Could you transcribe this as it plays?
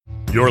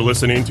You're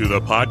listening to the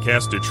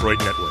Podcast Detroit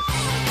Network.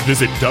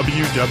 Visit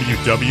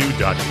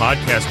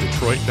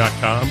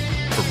www.podcastdetroit.com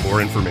for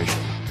more information.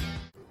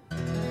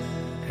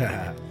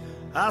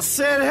 I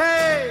said,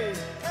 hey,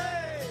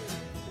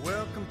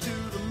 welcome to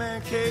the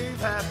Man Cave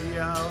Happy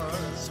Hour.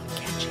 So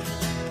catchy.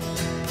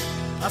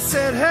 I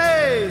said,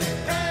 hey,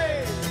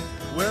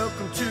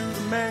 welcome to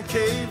the Man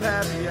Cave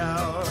Happy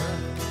Hour.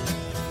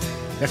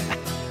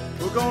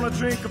 We're gonna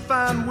drink a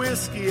fine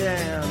whiskey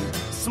and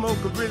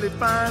smoke a really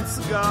fine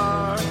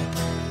cigar.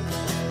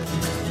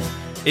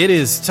 It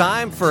is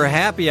time for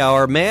Happy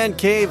Hour, Man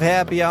Cave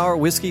Happy Hour,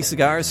 whiskey,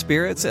 cigars,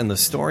 spirits, and the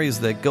stories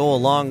that go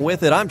along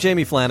with it. I'm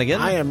Jamie Flanagan.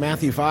 I am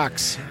Matthew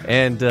Fox.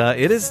 And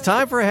it is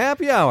time for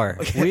Happy Hour.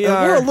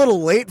 We're a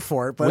little late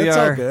for it, but it's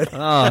all good.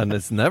 And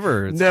it's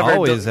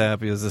always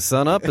happy. Is the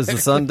sun up? Is the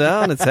sun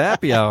down? It's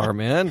Happy Hour,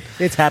 man.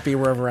 It's happy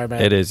wherever I'm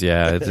at. It is,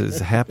 yeah. It is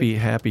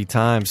happy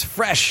times.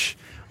 Fresh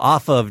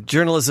off of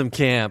journalism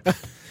camp.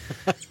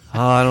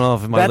 I don't know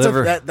if my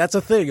liver... That's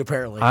a thing,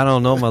 apparently. I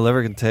don't know if my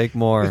liver can take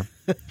more.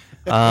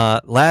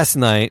 Last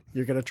night...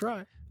 You're going to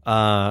try.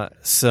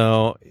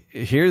 So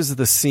here's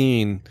the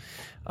scene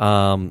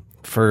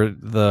for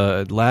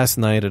the last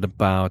night at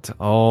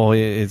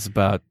it's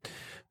about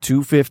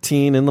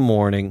 2:15 in the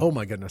morning. Oh,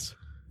 my goodness.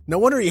 No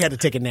wonder you had to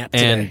take a nap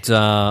today.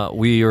 And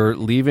we are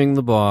leaving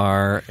the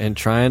bar and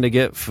trying to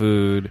get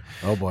food.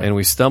 Oh, boy. And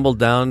we stumbled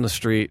down the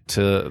street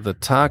to the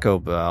Taco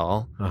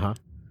Bell. Uh-huh.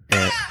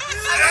 And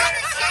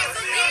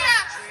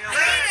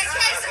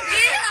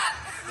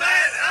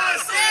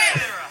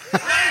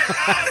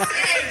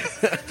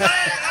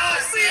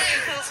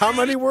How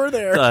many were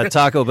there?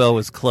 Taco Bell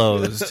was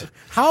closed.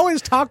 How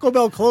is Taco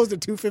Bell closed at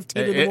 2:15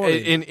 in the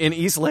morning? In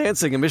East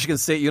Lansing, in Michigan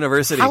State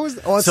University.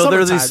 So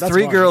there are these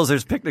three girls.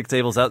 There's picnic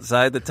tables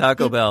outside the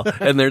Taco Bell,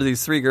 and there are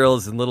these three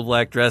girls in little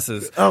black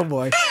dresses. Oh,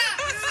 boy.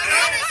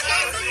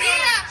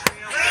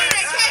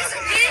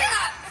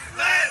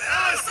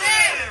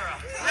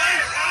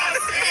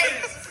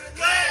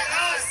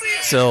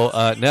 So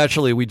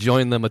naturally, we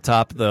joined them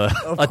atop the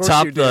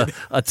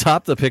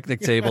picnic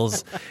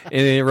tables,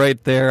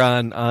 right there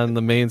on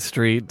the main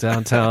street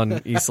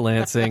downtown East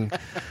Lansing,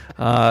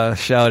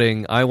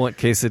 shouting, "I want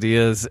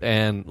quesadillas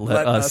and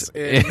let us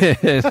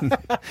in."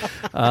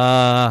 That's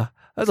a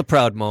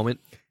proud moment.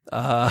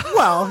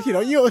 Well,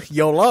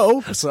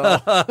 YOLO. So,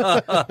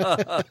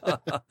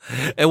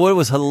 and what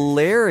was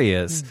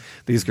hilarious,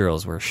 these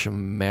girls were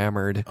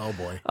shamammered. Oh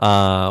boy,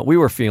 we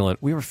were feeling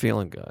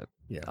good.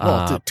 Yeah,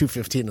 well,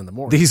 2:15 in the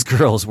morning. These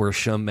girls were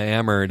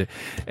shamammered,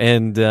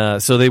 and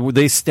so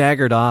they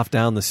staggered off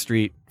down the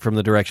street from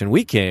the direction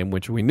we came,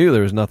 which we knew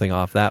there was nothing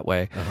off that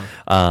way.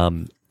 Uh-huh.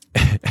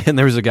 And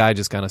there was a guy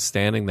just kind of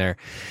standing there,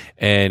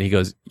 and he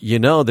goes,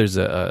 there's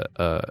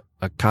a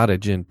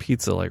Cottage Inn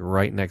pizza like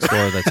right next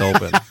door that's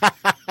open.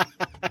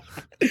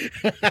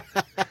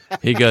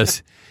 He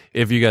goes,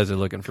 if you guys are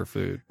looking for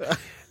food.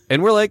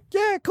 And we're like,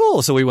 yeah,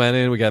 cool. So we went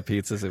in, we got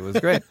pizzas. It was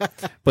great.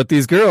 But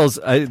these girls,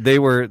 there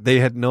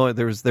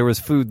was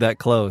food that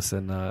close,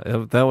 and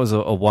that was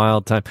a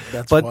wild time.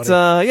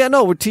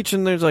 We're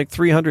teaching. There's like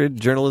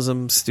 300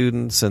 journalism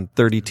students and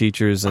 30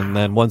 teachers, and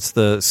then once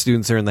the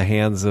students are in the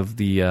hands of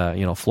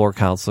the floor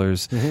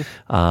counselors,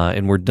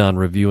 and we're done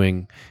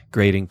reviewing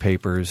grading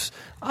papers,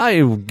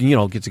 I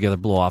get together,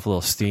 blow off a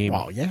little steam.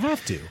 Well, you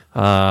have to.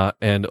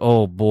 And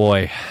oh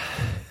boy.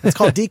 It's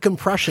called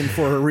decompression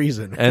for a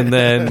reason. And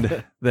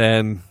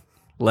then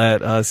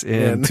let us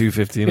in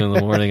 2:15 in the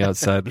morning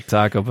outside the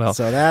Taco Bell.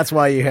 So that's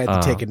why you had to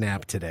take a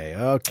nap today.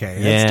 Okay,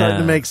 that's starting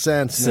to make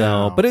sense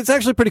now. But it's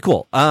actually pretty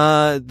cool.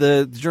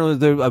 The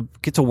journalists, I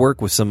get to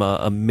work with some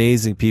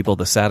amazing people.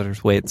 The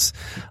Satterthwaites,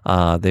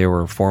 they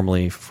were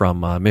formerly from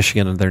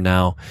Michigan, and they're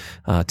now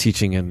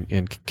teaching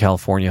in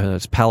California.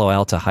 It's Palo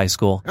Alto High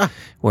School,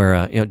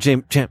 where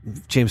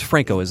James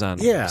Franco is on.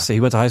 Yeah, so he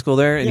went to high school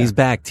there, and he's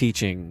back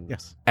teaching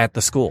at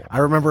the school. I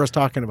remember us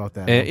talking about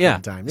that.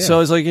 Time. Yeah.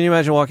 So it's like, can you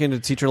imagine walking into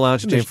teacher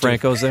lounge? James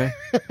Franco's there.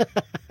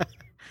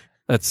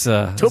 That's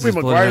Tobey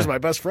Maguire's my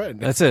best friend.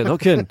 That's it. No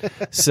kidding.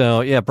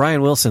 So yeah,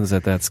 Brian Wilson's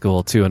at that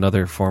school too.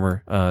 Another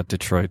former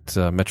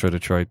Metro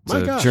Detroit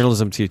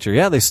journalism teacher.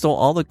 Yeah, they stole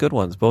all the good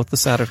ones, both the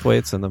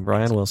Satterthwaites and then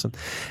Brian Wilson.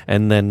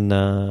 And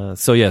then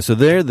so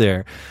they're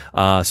there.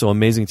 So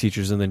amazing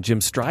teachers. And then Jim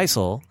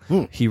Streisel,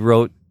 he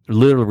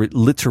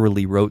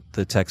literally wrote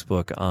the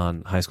textbook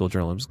on high school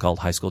journalism. It's called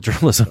High School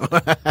Journalism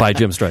by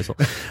Jim Streisel.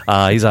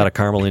 He's out of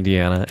Carmel,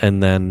 Indiana,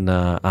 and then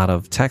out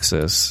of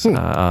Texas.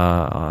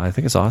 I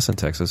think it's Austin,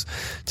 Texas.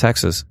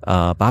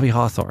 Bobby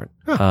Hawthorne,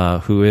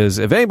 who is,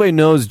 if anybody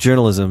knows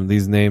journalism,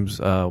 these names,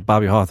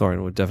 Bobby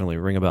Hawthorne would definitely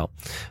ring a bell.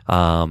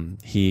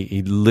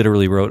 He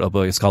literally wrote a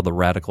book. It's called The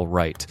Radical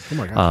Right. Oh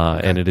my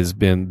God. And it has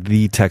been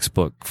the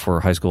textbook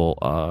for high school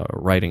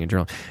writing and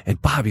journalism.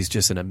 And Bobby's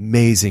just an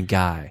amazing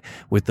guy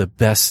with the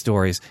best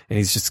stories, and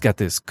he's just got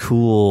this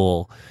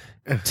cool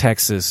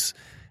Texas.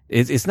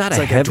 It's not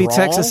a heavy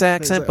Texas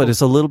accent, but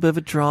it's a little bit of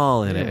a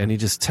drawl in it. And he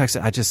just texted.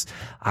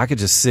 I could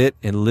just sit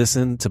and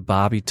listen to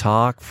Bobby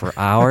talk for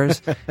hours,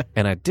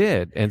 and I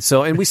did. And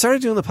we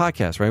started doing the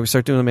podcast, right? We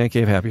started doing the Man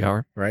Cave Happy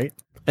Hour, right?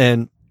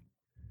 And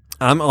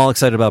I'm all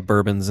excited about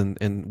bourbons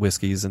and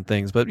whiskeys and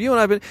things, but you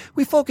and I,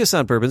 we focus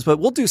on bourbons, but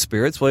we'll do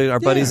spirits. Our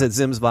buddies at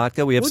Zim's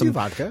Vodka, we have do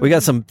vodka. We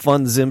got some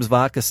fun Zim's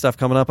Vodka stuff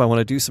coming up. I want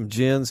to do some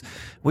gins.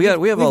 We've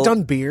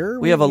done beer.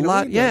 We have a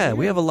lot. We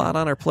have a lot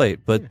on our plate,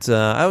 but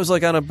I was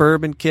like on a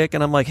bourbon kick,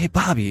 and I'm like, hey,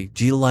 Bobby,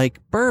 do you like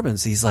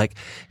bourbons? He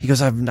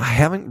goes, I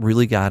haven't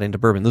really got into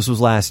bourbon. This was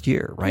last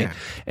year, right? Yeah.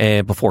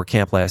 And before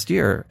camp last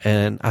year,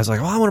 and I was like,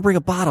 oh, I want to bring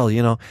a bottle,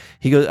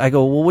 He goes, I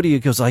go, well, what do you? He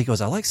goes, I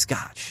like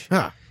Scotch.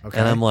 Huh. Okay.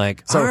 And I'm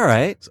like, all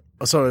right.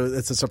 So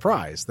it's a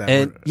surprise.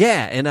 And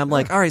I'm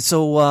like, all right,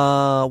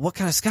 so what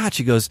kind of Scotch?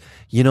 He goes,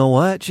 you know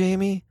what,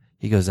 Jamie?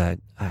 He goes, I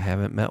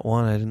haven't met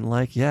one I didn't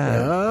like yet.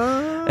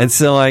 And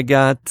so I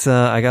got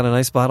a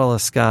nice bottle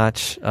of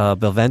Scotch,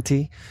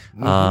 Belventi.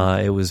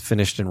 Mm-hmm. It was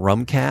finished in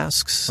rum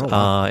casks. Oh,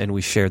 wow. And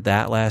we shared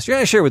that last year.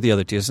 I shared with the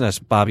other two. It's not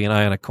Bobby and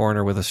I on a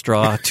corner with a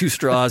straw, 2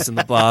 straws in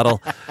the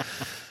bottle.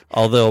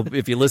 Although,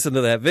 if you listen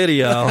to that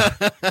video,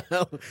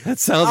 that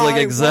sounds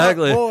like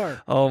exactly.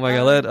 Oh my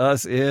God, let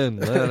us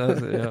in.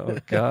 Oh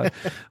God.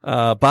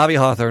 Bobby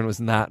Hawthorne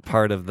was not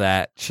part of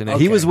that. Okay.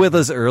 He was with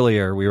us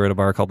earlier. We were at a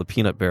bar called the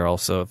Peanut Barrel.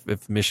 So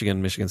if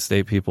Michigan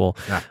State people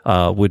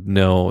would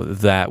know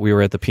that we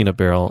were at the Peanut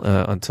Barrel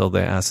until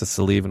they asked us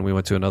to leave, and we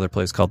went to another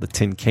place called the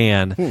Tin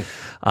Can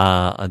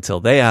until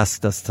they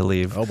asked us to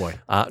leave. Oh boy.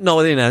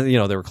 No, they didn't.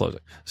 They were closing.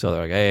 So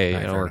they're like,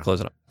 hey, we're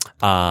closing up.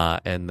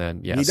 And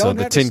then, so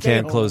the tin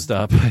can closed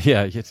up.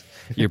 Yeah.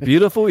 You're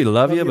beautiful. We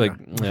love you. But,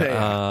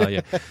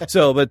 yeah.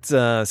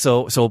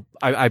 So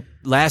I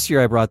last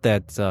year I brought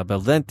that,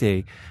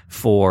 Belventi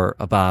for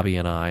Bobby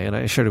and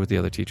I shared it with the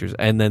other teachers.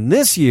 And then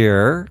this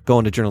year,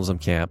 going to journalism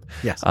camp,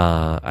 yes.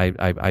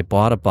 I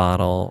bought a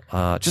bottle,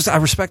 I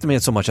respect the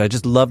man so much. I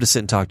just love to sit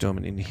and talk to him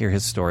and hear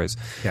his stories.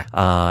 Yeah.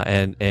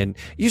 And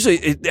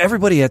usually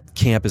everybody at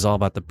camp is all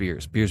about the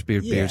beers,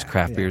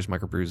 craft beers,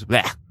 microbrews,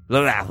 blah.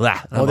 Blah,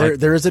 blah. Oh,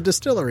 there is a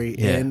distillery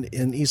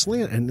in East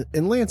in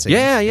Lansing.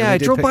 Yeah. I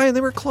drove by and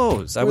they were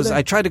closed.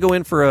 I tried to go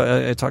in for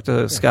I talked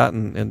to Scott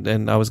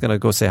and I was going to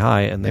go say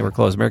hi and they were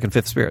closed. American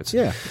Fifth Spirits.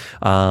 Yeah.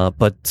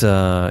 But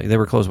they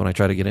were closed when I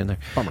tried to get in there.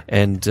 Bummer.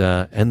 And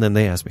then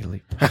they asked me to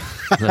leave.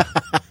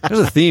 There's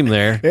a theme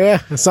there. Yeah,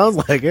 it sounds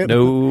like it.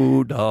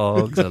 No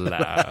dogs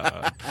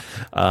allowed.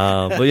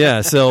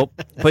 So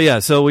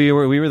we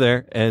were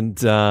there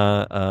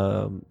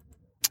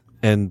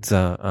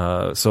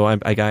so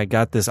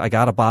I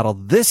got a bottle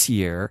this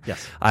year.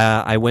 Yes.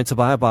 I went to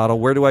buy a bottle.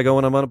 Where do I go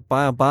when I'm going to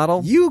buy a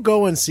bottle? You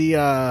go and see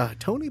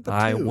Tony Batu.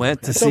 I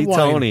went to see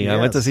Tony. Yes. I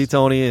went to see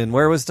Tony. And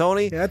where was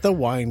Tony? At the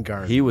Wine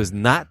Garden. He was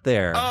not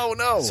there. Oh,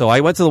 no. So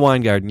I went to the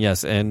Wine Garden,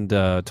 yes, and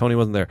Tony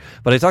wasn't there.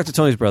 But I talked to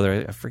Tony's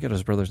brother. I forget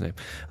his brother's name.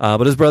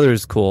 But his brother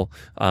is cool.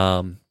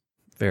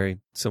 Very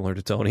similar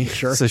to Tony.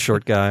 Sure. He's a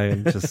short guy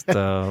and just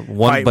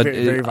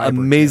very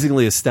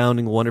amazingly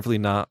astounding, wonderfully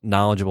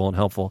knowledgeable and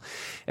helpful.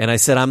 And I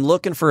said, I'm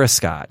looking for a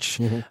Scotch.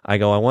 Mm-hmm. I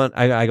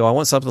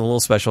want something a little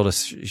special to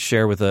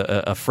share with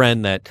a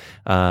friend that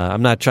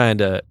I'm not trying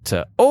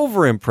to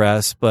over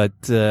impress, but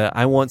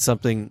I want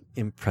something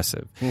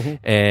impressive.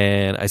 Mm-hmm.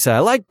 And I said,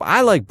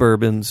 I like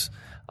bourbons.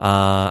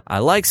 I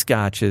like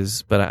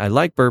Scotches, but I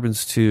like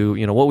bourbons too.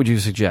 What would you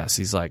suggest?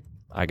 He's like,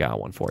 I got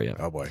one for you.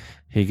 Oh boy.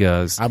 He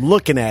goes, I'm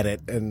looking at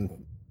it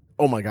and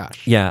oh my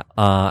gosh. Yeah.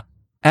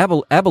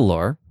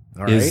 Aberlour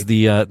is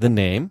the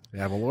name.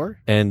 Aberlour.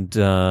 And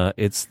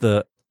it's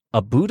the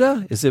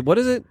Abuda. What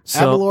is it?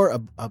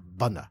 Aberlour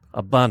Abunda.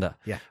 Abunda.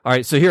 Yeah. All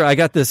right. So here I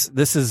got this.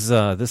 This is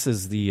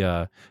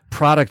the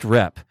product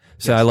rep.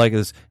 So yes. I like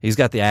this. He's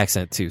got the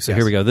accent too. So yes.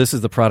 Here we go. This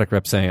is the product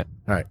rep saying it.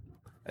 All right.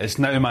 It's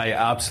now my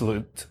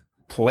absolute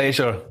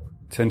pleasure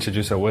to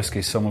introduce a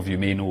whiskey some of you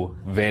may know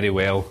very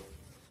well.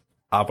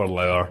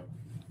 Aberlour,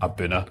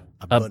 Abuna.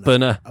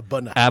 Aberlour,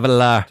 Abuna.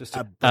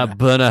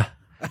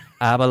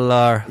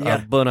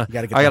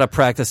 I gotta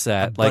practice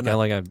that like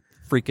a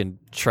freaking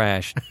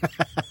trash.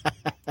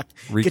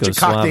 Rico get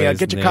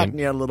your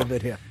cockney a little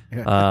bit here.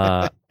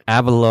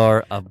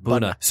 Aberlour,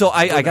 Abuna. So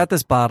I got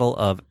this bottle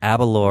of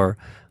Aberlour.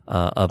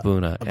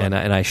 Abuna, and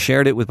I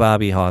shared it with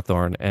Bobby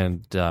Hawthorne,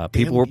 and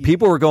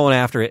people were going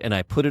after it, and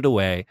I put it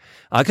away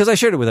because I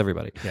shared it with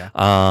everybody.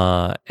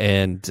 Yeah.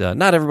 And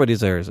not everybody's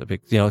there is a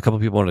big, a couple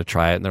of people wanted to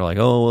try it, and they're like,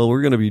 "Oh, well,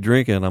 we're going to be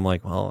drinking." I'm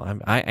like, "Well,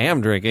 I am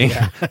drinking.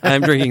 Yeah.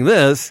 I'm drinking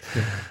this.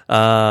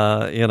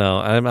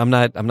 I'm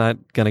not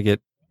going to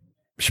get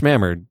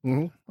schmammered."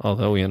 Mm-hmm.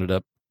 Although we ended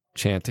up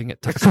chanting at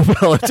Taco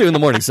Bell at 2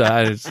 a.m. So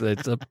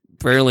it's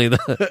apparently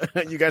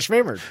you got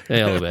schmammered.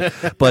 Yeah, a little bit.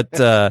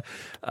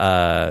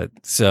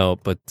 So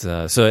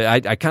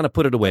I kind of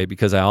put it away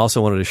because I also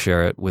wanted to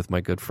share it with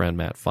my good friend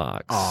Matt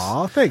Fox.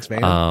 Aw, thanks,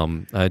 man. I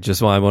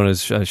wanted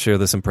to share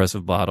this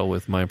impressive bottle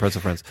with my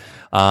impressive friends.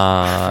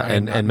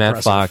 And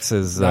Matt Fox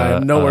is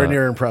nowhere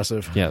near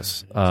impressive.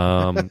 Yes.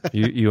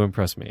 You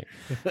impress me.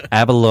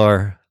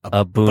 Aberlour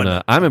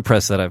Abuna. I'm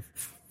impressed that I've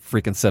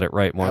freaking said it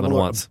right more than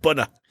once.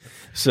 Abuna.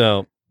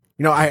 So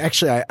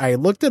I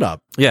looked it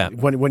up. Yeah.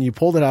 When you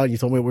pulled it out, you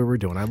told me what we were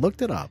doing. I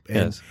looked it up,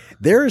 and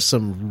there is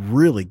some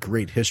really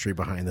great history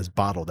behind this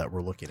bottle that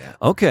we're looking at.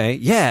 Okay,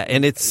 yeah,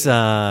 and it's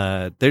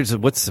there's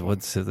what's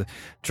the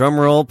drum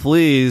roll,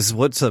 please.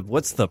 What's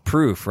the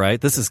proof? Right,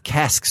 this is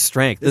cask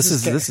strength. This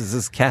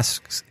is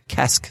cask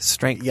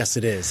strength. Yes,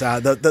 it is.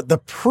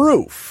 The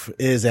proof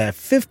is at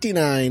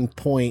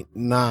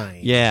 59.9.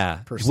 Yeah,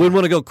 wouldn't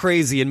want to go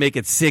crazy and make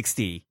it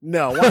 60.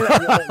 No,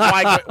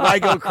 why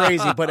go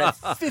crazy? But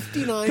at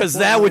 59, because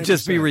that would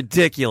just be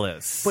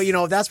ridiculous.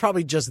 But that's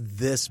probably just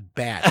this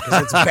batch.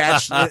 Because it's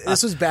batch.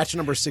 This was batch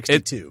number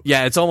 62.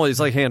 It's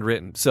like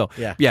handwritten. So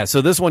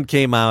so this one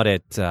came out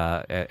at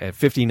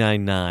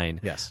 59.9.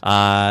 Yes,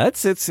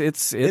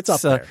 it's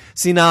up there.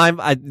 See, now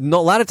a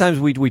lot of times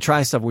we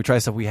try stuff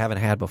we haven't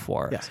had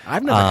before. Yes,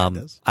 I've never had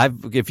this.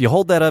 If you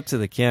hold that up to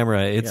the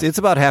camera, it's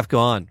about half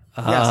gone.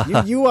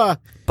 Yes, you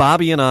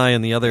Bobby and I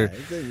and the other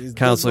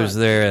counselors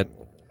there at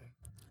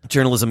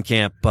journalism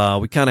camp,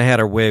 we kind of had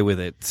our way with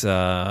it.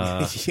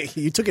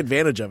 You took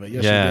advantage of it.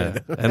 Yes, you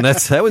did. And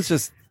that was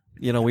just,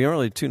 we were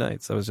only 2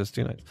 nights. That was just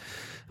 2 nights.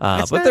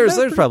 But there's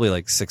probably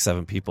like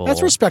 6-7 people.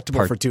 That's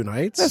respectable for 2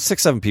 nights. That's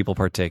 6-7 people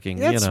partaking.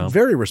 That's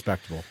very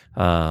respectable.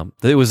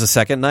 It was the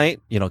second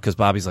night, because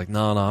Bobby's like,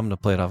 no, I'm going to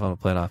play it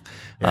off.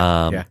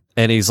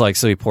 And he's like,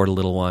 so he poured a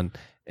little one,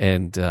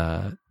 and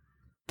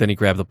then he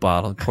grabbed the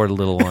bottle and poured a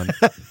little one.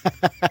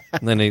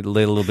 And then a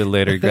little bit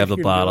later, he grabbed the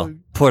bottle,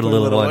 poured a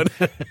little one.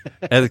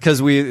 And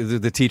because we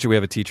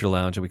have a teacher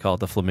lounge, and we call it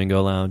the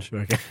Flamingo Lounge.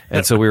 Okay.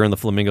 And so we were in the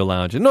Flamingo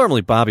Lounge. And normally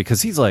Bobby,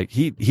 because he's like,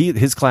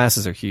 his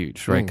classes are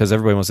huge, right? Because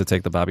everybody wants to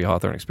take the Bobby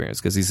Hawthorne experience,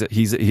 because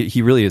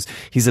he really is.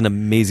 He's an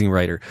amazing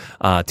writer,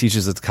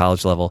 teaches at the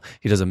college level.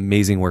 He does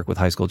amazing work with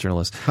high school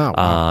journalists. Oh,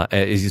 wow.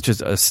 He's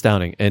just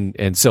astounding.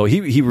 And so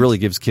he really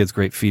gives kids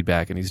great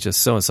feedback, and he's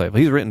just so insightful.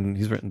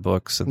 He's written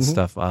books and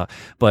stuff.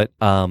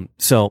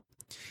 So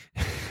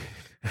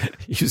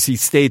he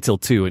stayed till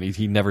 2, and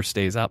he never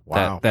stays up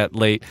that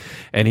late.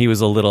 And he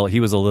was a little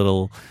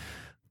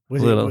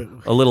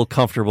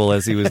comfortable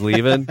as he was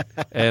leaving.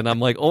 And I'm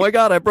like, oh my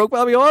God, I broke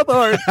Bobby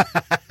Hawthorne.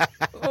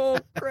 Oh,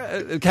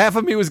 crap. Half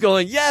of me was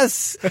going,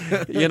 yes,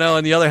 and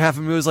the other half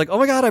of me was like, oh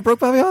my God, I broke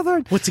Bobby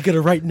Hawthorne. What's he going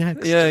to write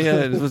next? Yeah.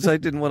 I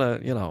didn't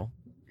want to,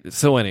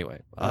 So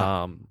anyway,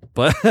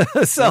 but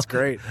that's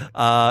great.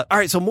 All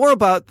right. So more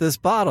about this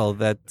bottle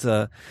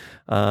that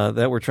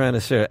we're trying to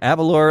share.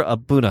 Aberlour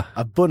Abuna.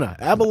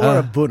 Aberlour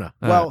Abuna.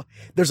 Well,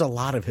 there's a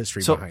lot of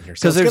history behind here,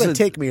 so it's going to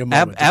take me a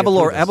moment.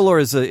 Aberlour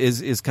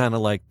is kind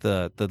of like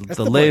the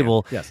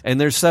label, yes.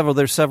 And there's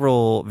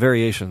several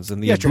variations.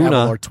 And the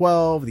Abuna, Abuna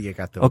 12. You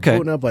got the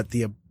Abuna, but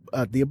the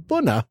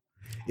Abuna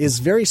is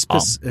very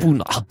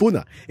specific.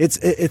 Abuna.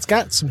 It's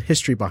got some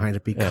history behind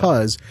it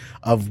because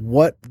of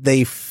what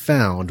they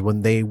found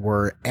when they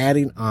were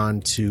adding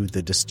on to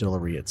the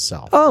distillery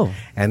itself. Oh.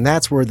 And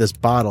that's where this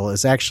bottle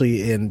is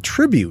actually in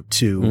tribute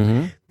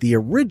to the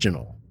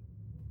original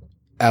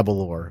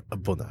Aberlour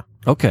Abuna.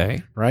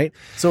 Okay. Right?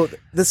 So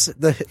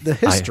the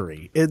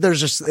history,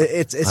 there's just,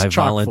 it's I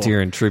chock volunteer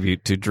full. in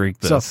tribute to drink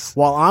this. So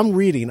while I'm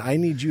reading, I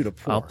need you to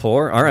pour. I'll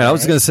pour. All right. I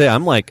was going to say,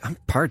 I'm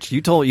parched.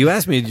 You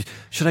asked me,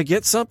 should I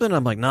get something?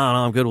 I'm like, no,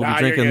 I'm good. We'll be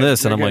drinking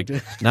this. And I'm like,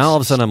 now all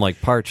of a sudden I'm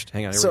like parched.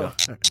 Hang on. Here we go.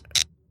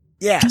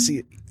 Yeah.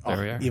 See, there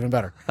we are. Even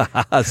better.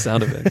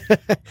 Sound of it.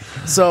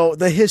 So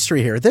the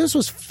history here, this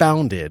was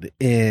founded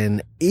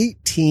in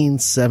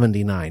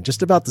 1879,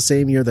 just about the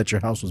same year that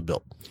your house was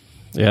built.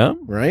 Yeah.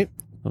 Right?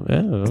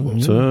 Yeah,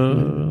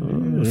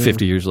 so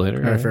 50 years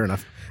later. All right, fair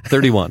enough.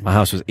 31. My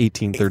house was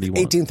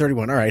 1831.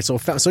 1831. All right, so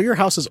your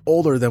house is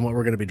older than what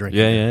we're going to be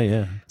drinking.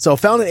 Yeah. So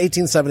founded in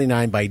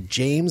 1879 by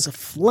James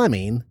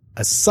Fleming,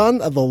 a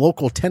son of the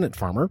local tenant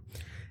farmer.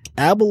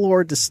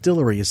 Aberlour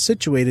Distillery is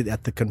situated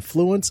at the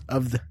confluence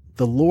of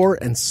the Loire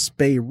and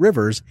Spey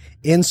rivers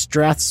in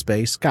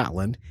Strathspey,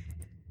 Scotland.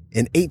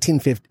 In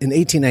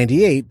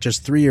 1898,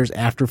 just 3 years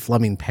after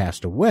Fleming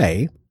passed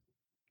away,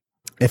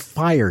 a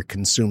fire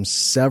consumed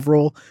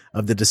several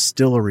of the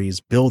distillery's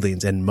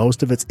buildings and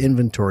most of its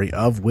inventory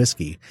of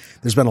whiskey.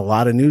 There's been a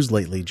lot of news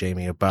lately,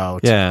 Jamie,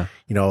 about a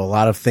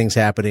lot of things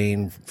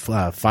happening,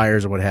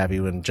 fires or what have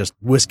you, and just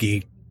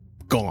whiskey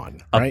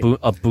gone. Right?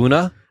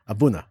 Abuna?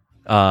 Abuna.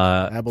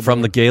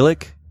 From the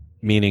Gaelic,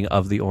 meaning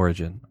of the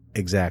origin.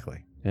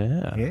 Exactly.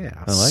 Yeah. I like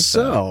that.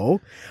 So,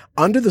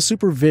 under the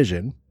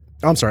supervision,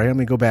 I'm sorry, let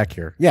me go back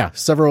here. Yeah,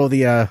 several of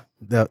the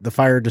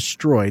fire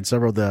destroyed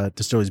several of the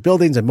distillery's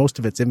buildings and most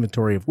of its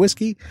inventory of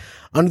whiskey.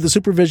 Under the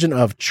supervision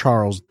of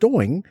Charles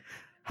Doing,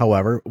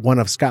 however, one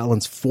of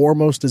Scotland's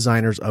foremost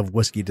designers of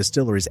whiskey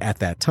distilleries at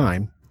that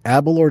time,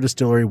 Aberlour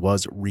Distillery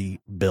was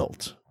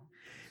rebuilt.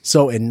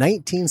 So in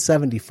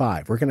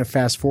 1975, we're going to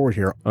fast forward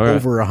here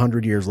over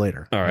 100 years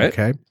later. All right.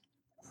 Okay.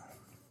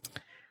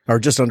 Or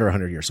just under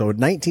 100 years. So in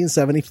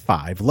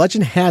 1975,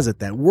 legend has it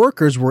that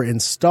workers were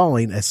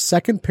installing a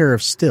second pair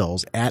of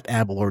stills at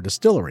Aberlour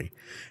Distillery.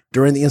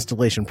 During the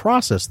installation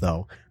process,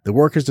 though, the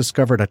workers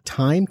discovered a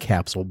time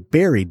capsule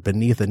buried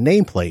beneath a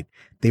nameplate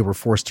they were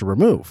forced to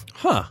remove.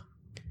 Huh.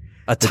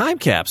 A time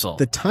capsule.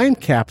 The time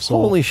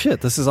capsule. Holy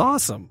shit, this is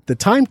awesome. The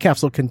time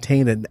capsule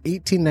contained an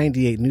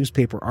 1898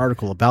 newspaper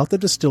article about the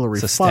distillery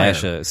fire.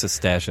 It's a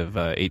stash of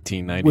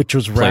 1890 which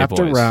was wrapped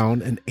Playboys.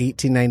 around an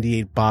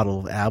 1898 bottle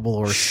of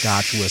Aberlour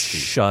Scotch whiskey.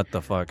 Shut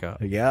the fuck up.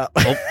 Yeah.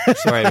 Oh,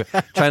 sorry.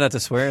 Try not to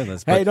swear in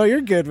this. But, Hey, no,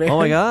 you're good, man. oh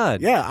my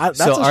God. Yeah.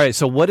 All right.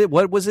 So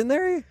what was in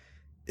there?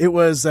 It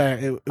was.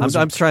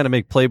 I'm trying to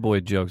make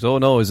Playboy jokes. Oh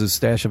no, it was a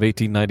stash of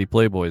 1890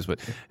 Playboys. But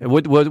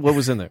what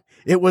was in there?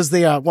 It was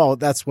the. Well,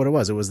 that's what it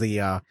was. It was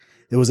the.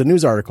 It was a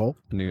news article.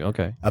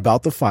 Okay.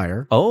 About the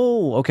fire.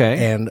 Oh,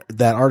 okay. And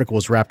that article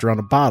was wrapped around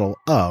a bottle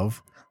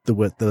of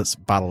the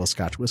bottle of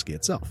Scotch whiskey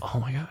itself. Oh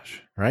my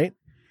gosh. Right.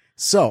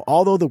 So,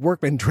 although the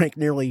workmen drank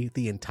nearly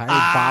the entire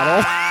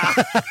bottle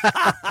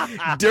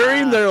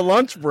during their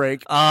lunch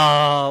break.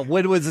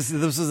 When was this?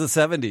 This was the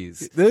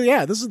 70s.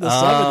 Yeah, this is the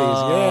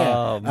 70s. Yeah.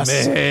 Oh,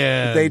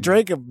 man. They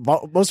drank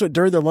most of it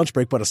during their lunch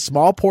break, but a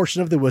small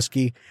portion of the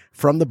whiskey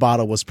from the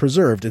bottle was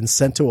preserved and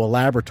sent to a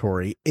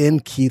laboratory in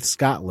Keith,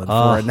 Scotland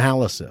for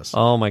analysis.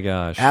 Oh, my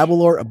gosh.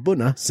 Aberlour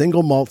Abuna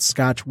single malt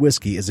Scotch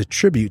whiskey is a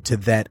tribute to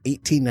that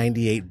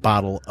 1898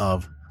 bottle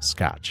of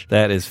Scotch.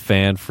 That is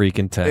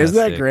fan-freaking-tastic. Isn't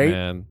that great?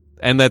 Man.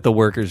 And that the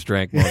workers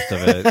drank most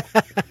of it.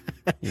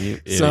 You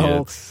idiots.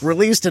 So,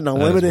 released in a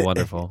limited,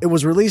 wonderful. It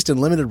was released in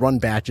limited run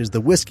batches.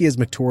 The whiskey is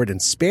matured in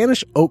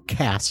Spanish oak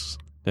casks.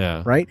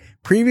 Yeah. Right?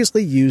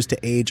 Previously used to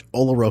age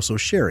Oloroso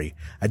sherry,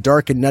 a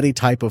dark and nutty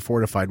type of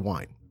fortified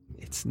wine.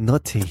 It's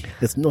nutty.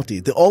 It's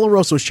nutty. The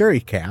Oloroso sherry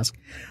cask,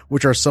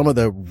 which are some of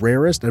the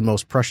rarest and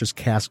most precious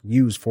casks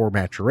used for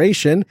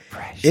maturation,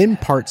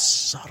 impart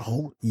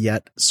subtle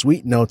yet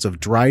sweet notes of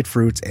dried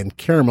fruits and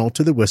caramel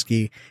to the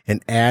whiskey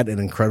and add an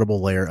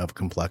incredible layer of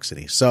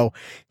complexity. So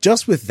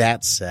just with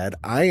that said,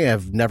 I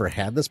have never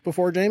had this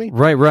before, Jamie.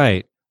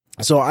 Right.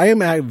 So I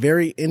am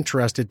very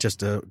interested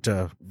just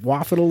to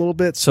waft it a little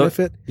bit, sniff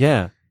it.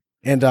 Yeah.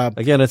 And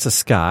again, it's a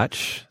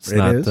Scotch.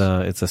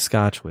 It's a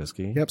Scotch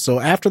whiskey. Yep. So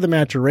after the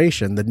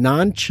maturation, the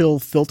non-chill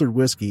filtered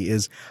whiskey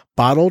is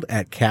bottled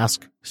at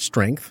cask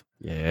strength.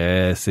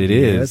 Yes, it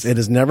is. It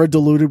is never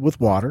diluted with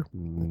water.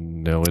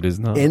 No, it is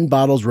not. In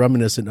bottles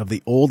reminiscent of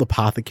the old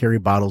apothecary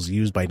bottles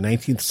used by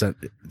 19th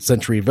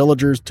century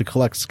villagers to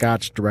collect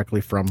Scotch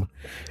directly from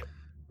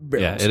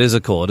barrels. Yeah, it is a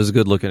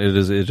good looking. It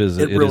is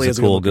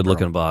a cool, good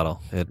looking bottle.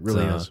 It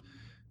really is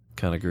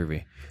kind of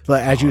groovy.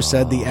 But as you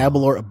said, the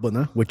Aberlour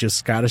Abuna, which is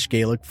Scottish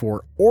Gaelic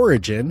for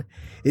origin,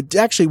 it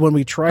actually, when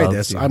we try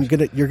this,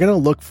 you're gonna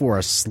look for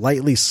a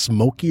slightly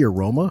smoky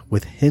aroma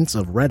with hints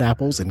of red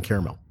apples and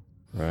caramel.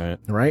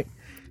 Right.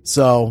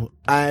 So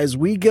as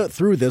we get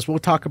through this, we'll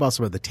talk about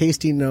some of the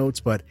tasting notes,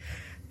 but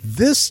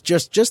this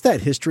just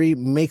that history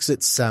makes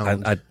it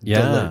sound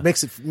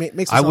makes it sound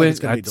like it's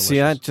gonna be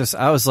delicious.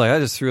 I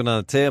just threw it on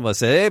the table. I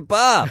said, "Hey,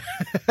 Bob,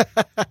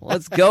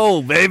 let's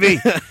go, baby!"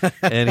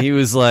 And he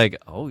was like,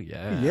 "Oh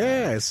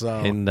yeah." So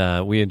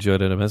and we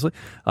enjoyed it immensely.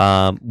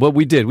 What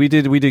we did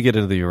get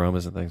into the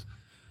aromas and things.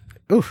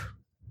 Oof,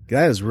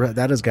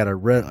 that has got a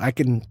red.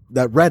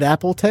 That red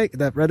apple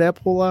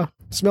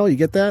smell. You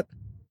get that?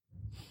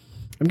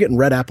 I'm getting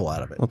red apple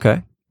out of it.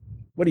 Okay.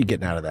 What are you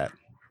getting out of that?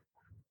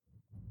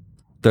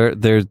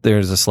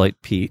 There's a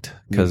slight peat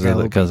because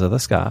of the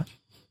Scotch.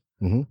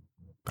 Mm-hmm.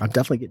 I'm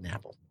definitely getting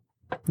apple.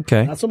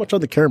 Okay. Not so much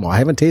on the caramel. I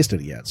haven't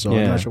tasted it yet, so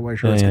I'm not sure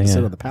it's going to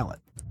sit on the palate.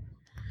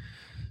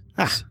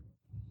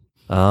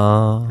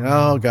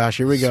 Oh gosh,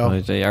 here we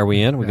go. So, are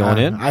we in? We going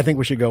in? I think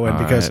we should go in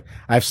because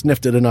I've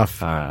sniffed it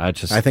enough. All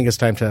right. I think it's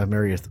time to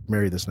marry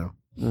this now.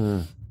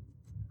 Mm.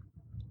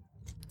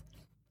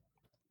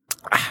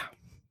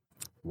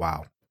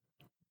 Wow.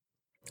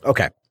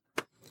 Okay.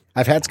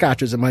 I've had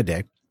scotches in my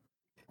day.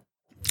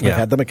 I've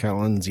had the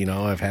Macallans,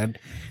 I've had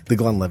the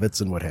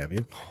Glenlivets and what have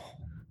you.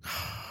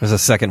 There's a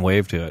second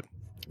wave to it.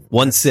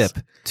 One sip,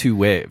 two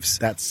waves.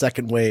 That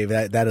second wave,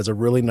 that is a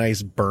really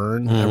nice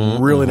burn,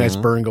 nice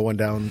burn going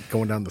down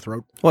the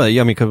throat. Well,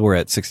 yeah, because we're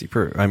at 60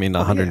 proof.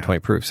 120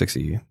 proof,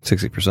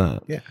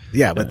 60%.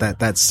 Yeah, but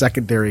that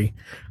secondary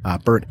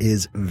burn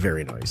is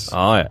very nice.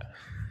 Oh yeah.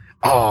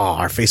 Oh,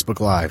 our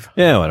Facebook Live.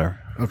 Yeah, whatever.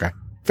 Okay,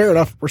 fair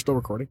enough. We're still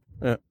recording.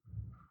 Yeah.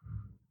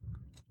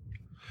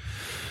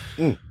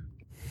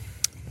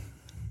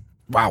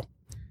 Wow.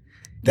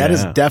 That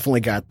has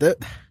definitely got that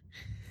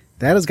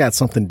has got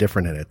something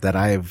different in it that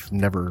I've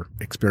never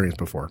experienced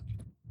before.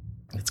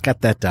 It's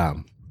got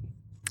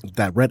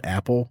that red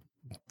apple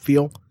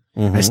feel.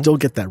 Mm-hmm. I still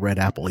get that red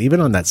apple. Even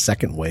on that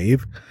second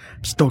wave,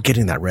 I'm still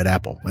getting that red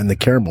apple. And the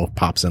caramel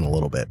pops in a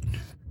little bit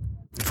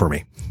for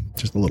me.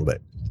 Just a little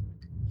bit.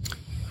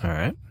 All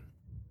right.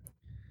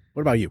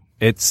 What about you?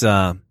 It's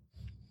hot,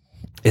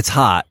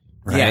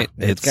 right?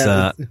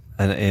 Yeah,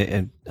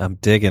 and I'm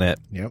digging it.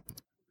 Yep.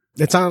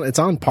 It's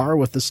on par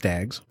with the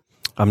Stags.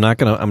 I'm not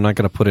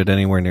gonna put it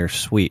anywhere near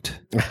sweet.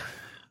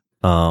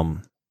 Yeah,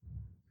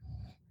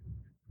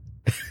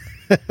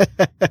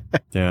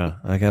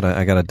 I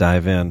gotta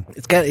dive in.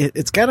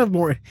 It's got a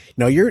more,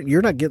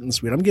 you're not getting the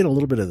sweet. I'm getting a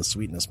little bit of the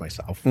sweetness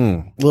myself.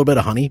 A little bit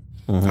of honey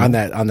on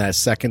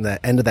that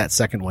end of that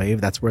second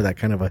wave. That's where that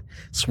kind of a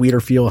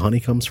sweeter feel of honey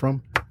comes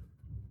from.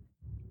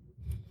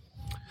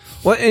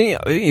 Well, and,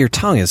 your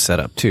tongue is set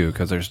up too,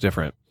 because there's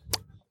different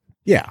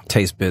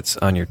taste bits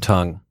on your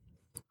tongue,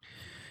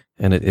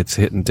 and it's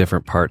hitting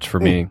different parts for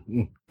me.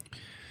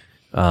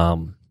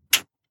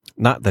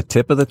 Not the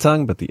tip of the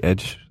tongue, but the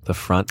edge, the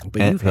front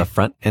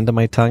end of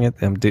my tongue.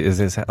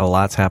 Is a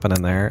lot's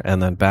happening there,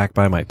 and then back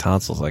by my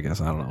tonsils. I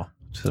guess I don't know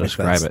to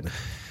describe it.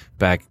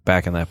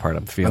 Back in that part,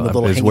 I'm feeling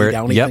is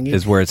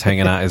where it's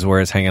hanging out. Is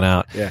where it's hanging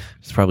out. Yeah,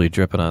 it's probably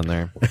dripping on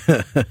there.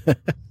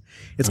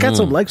 It's got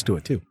some legs to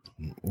it too.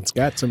 It's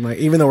got some,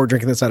 even though we're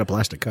drinking this out of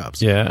plastic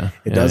cups. Yeah,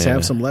 it does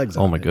have some legs.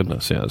 Oh my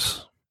goodness,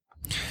 yes.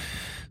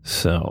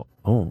 So,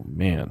 oh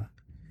man,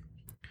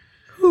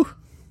 whew.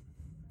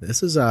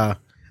 This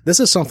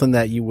is something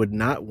that you would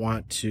not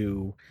want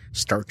to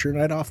start your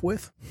night off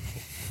with.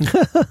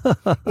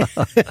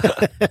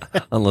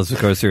 Unless, of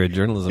course, you're at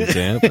journalism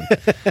camp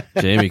and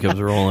Jamie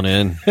comes rolling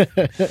in.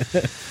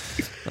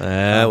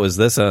 That was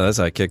this. That's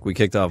how we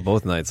kicked off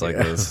both nights like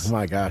this. Oh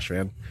my gosh,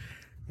 man!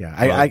 Yeah,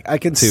 I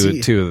can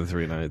see 2 of the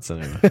 3 nights.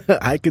 Anyway,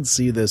 I could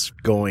see this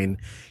going.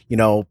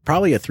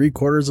 Probably a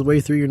 3/4 of the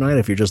way through your night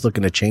if you're just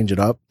looking to change it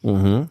up.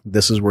 Mm-hmm.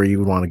 This is where you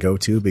would want to go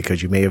to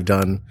because you may have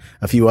done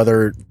a few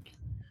other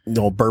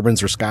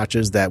bourbons or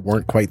scotches that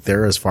weren't quite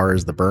there as far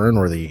as the burn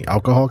or the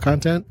alcohol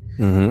content.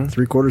 Mm-hmm.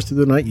 3/4 through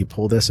the night, you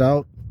pull this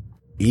out,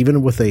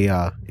 even with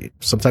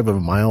some type of a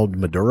mild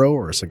Maduro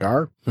or a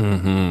cigar,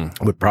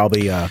 would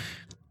probably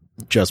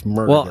just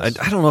murder. Well, this.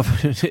 I don't know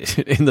if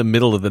in the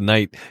middle of the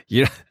night,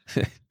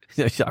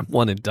 I'm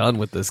one and done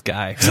with this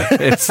guy.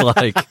 It's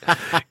like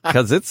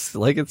because it's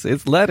leaded.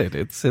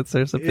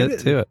 There's a bit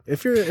to it.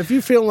 If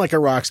you're feeling like a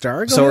rock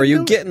star, are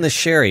you getting the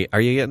sherry?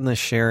 Are you getting the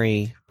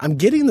sherry? I'm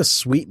getting the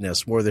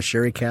sweetness where the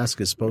sherry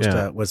cask is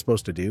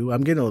supposed to do.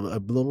 I'm getting a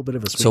little bit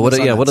of a sweetness. So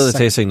what are the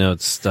tasting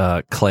notes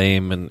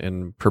claim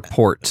and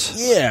purport?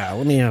 Yeah,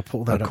 let me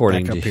pull that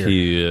according up back to up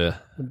here.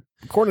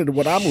 According to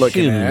what I'm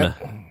looking at.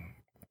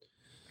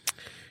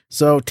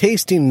 So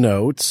tasting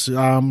notes.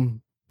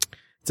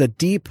 It's a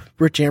deep,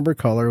 rich amber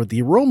color with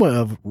the aroma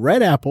of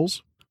red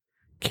apples,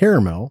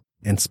 caramel,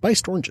 and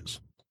spiced oranges.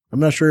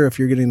 I'm not sure if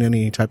you're getting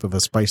any type of a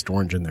spiced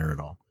orange in there at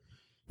all.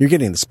 You're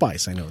getting the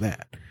spice, I know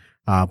that.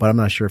 But I'm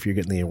not sure if you're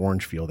getting the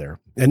orange feel there.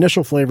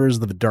 Initial flavors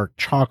of the dark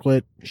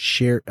chocolate,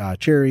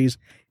 cherries,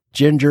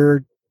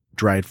 ginger,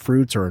 dried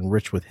fruits are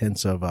enriched with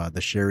hints of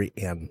the sherry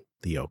and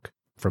the oak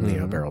from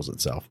the barrels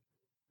itself.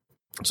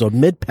 So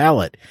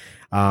mid-palate,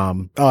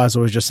 as I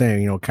was just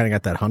saying, kind of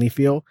got that honey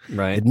feel.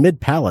 Right. And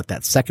mid-palate,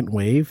 that second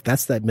wave,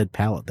 that's that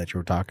mid-palate that you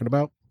were talking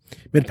about.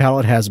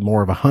 Mid-palate has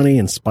more of a honey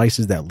and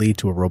spices that lead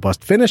to a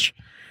robust finish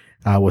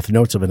with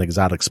notes of an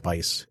exotic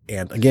spice.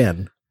 And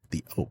again,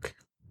 the oak.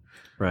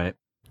 Right.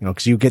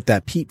 Because you get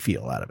that peat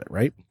feel out of it,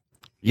 right?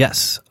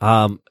 Yes.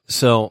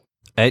 So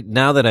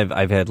now that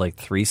I've had like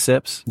 3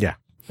 sips,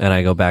 and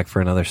I go back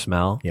for another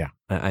smell,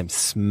 I'm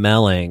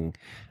smelling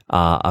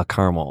a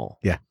caramel,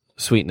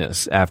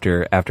 sweetness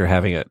after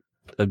having it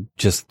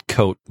just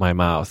coat my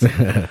mouth,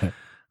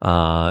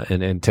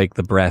 and take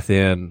the breath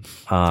in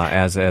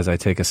as I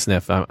take a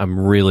sniff. I'm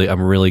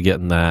really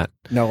getting that.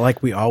 No,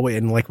 like we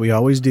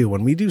always do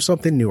when we do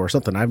something new or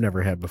something I've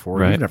never had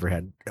before. You've never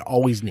had.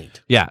 Always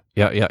neat. Yeah.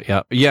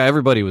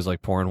 Everybody was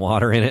like pouring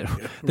water in it.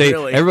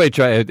 Everybody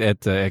tried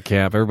it at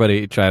camp.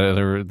 Everybody tried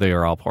it. They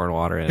were all pouring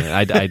water in it.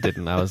 I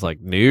didn't. I was like,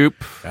 nope.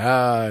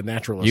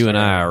 Naturalist. You and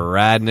I are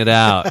riding it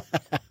out.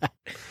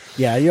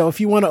 Yeah, if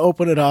you want to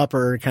open it up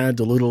or kind of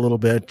dilute a little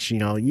bit,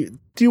 you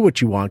do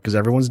what you want because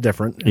everyone's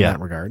different in that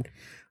regard.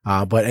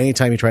 But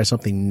anytime you try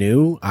something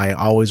new, I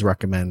always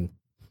recommend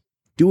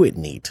do it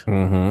neat.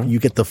 Mm-hmm. You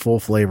get the full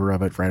flavor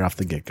of it right off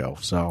the get-go.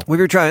 So if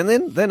you're trying,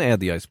 then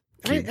add the ice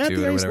cube add to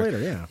the it or ice whatever.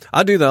 later, yeah.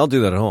 I'll do that. I'll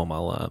do that at home.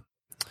 I'll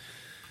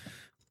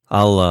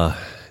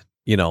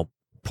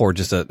pour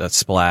just a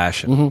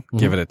splash and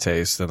give it a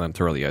taste and then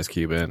throw the ice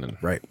cube in. And,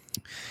 right.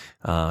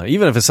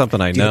 Even if it's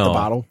something I do you know. get the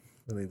bottle?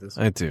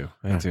 I do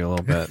a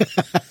little bit.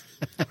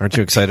 Aren't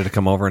you excited to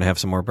come over and have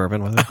some more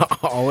bourbon with it?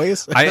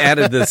 Always. I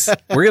added this.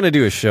 We're going to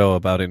do a show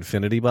about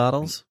infinity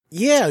bottles.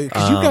 Yeah,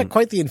 because you've got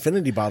quite the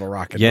infinity bottle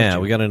rocket. Yeah,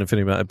 we got an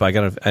infinity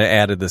bottle. I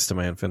added this to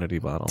my infinity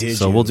bottle.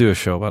 So we'll do a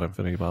show about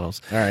infinity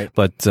bottles. All right.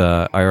 But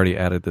I already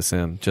added this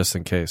in just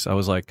in case. I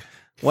was like,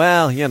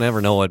 well, you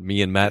never know what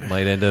me and Matt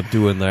might end up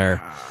doing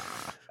there.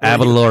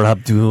 Aberlour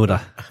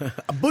Abuna.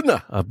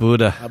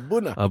 Aberlour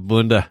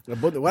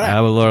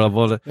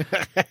Abuna.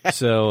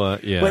 So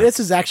yeah. But this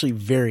is actually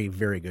very,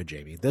 very good,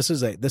 Jamie. This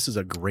is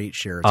a great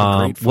share. It's a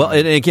great. Well,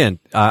 and again,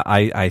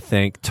 I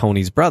thank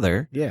Tony's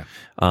brother. Yeah.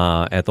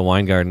 At the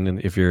Wine Garden, and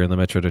if you're in the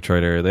Metro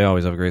Detroit area, they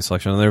always have a great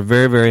selection, and they're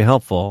very, very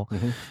helpful.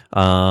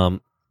 Mm-hmm.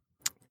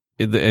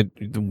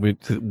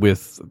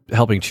 With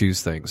helping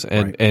choose things,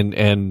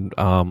 and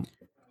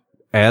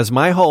as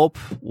my hope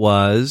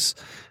was.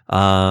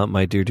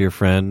 My dear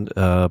friend,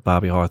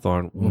 Bobby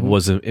Hawthorne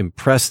was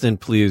impressed and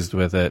pleased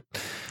with it.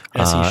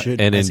 As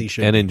he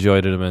should. And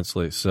enjoyed it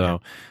immensely. So,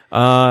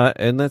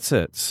 and that's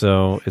it.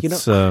 So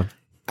it's, this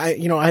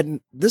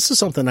is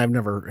something I've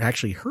never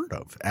actually heard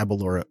of.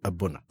 Aberlour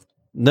Abuna.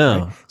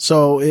 No. Right?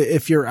 So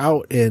if you're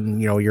out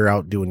you're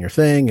out doing your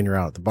thing and you're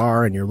out at the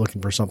bar and you're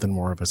looking for something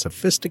more of a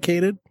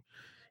sophisticated,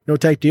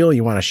 type deal,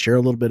 you want to share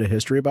a little bit of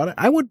history about it,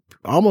 I would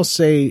almost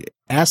say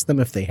ask them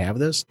if they have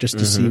this just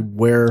to see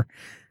where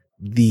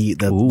I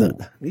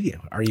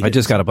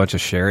just got a bunch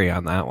of sherry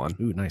on that one.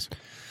 Ooh, nice.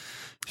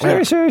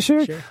 Sherry.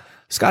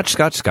 Scotch.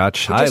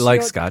 I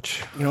like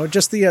Scotch.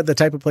 Just the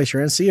type of place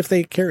you're in, see if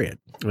they carry it.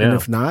 Yeah. And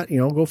if not,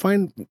 go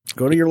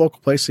to your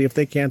local place, see if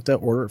they can't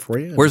order it for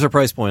you. Where's the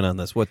price point on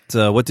this? What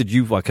did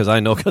you, because I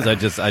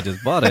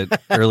just bought it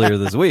earlier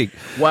this week.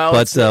 Well,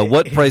 but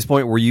what price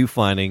point were you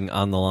finding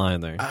on the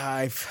line there?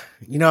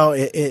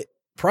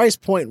 Price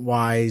point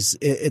wise,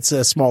 it's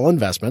a small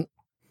investment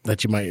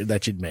that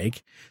you'd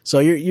make. So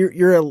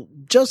you're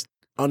just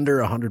under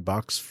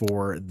 $100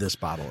 for this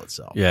bottle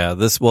itself. Yeah,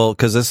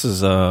 because this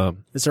is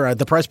it's all right.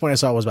 The price point I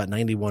saw was about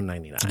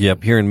 $91.99.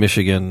 Yep, here in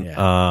Michigan,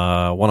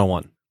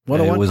 101.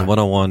 101. It was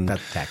 101.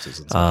 That's taxes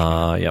and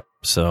stuff. Yep.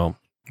 So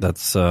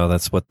that's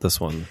what this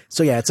one.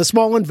 So yeah, it's a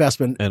small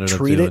investment.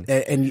 Treat it,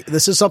 and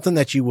this is something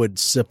that you would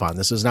sip on.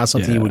 This is not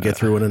something you would get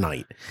through in a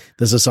night.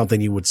 This is something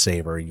you would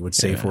savor. You would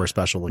save for a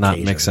special occasion.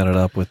 Not mixing it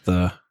up with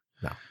the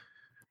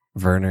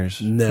Verner's.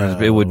 No,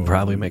 it would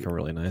probably make a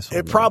really nice one.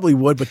 It probably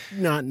would, but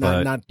not.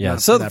 Yeah. Not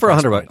so for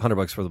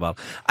 $100 for the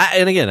bottle.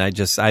 And again, I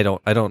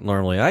don't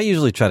normally. I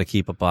usually try to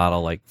keep a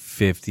bottle like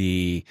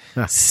 50,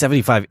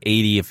 75,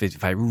 80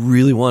 if I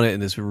really want it,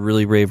 and this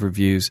really rave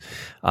reviews.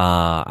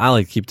 I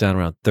like to keep down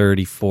around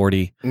 30,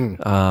 40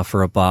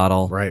 for a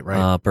bottle. Right.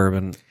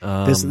 Bourbon.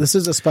 This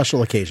is a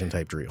special occasion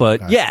type deal.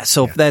 But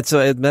so that's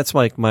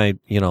like my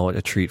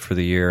a treat for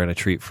the year and a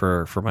treat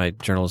for my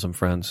journalism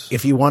friends.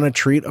 If you want to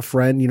treat a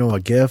friend, a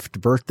gift,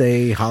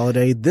 birthday,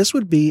 holiday, this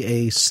would be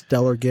a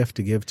stellar gift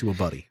to give to a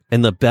buddy.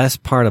 And the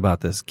best part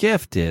about this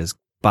gift is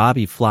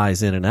Bobby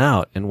flies in and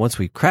out, and once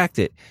we cracked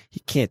it, he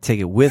can't take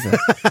it with him.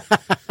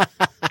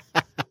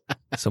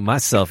 So my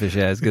selfish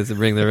ass gets to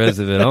bring the rest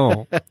of it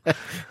home.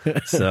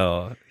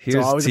 So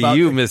here's to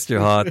you, Mr.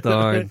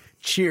 Hawthorne.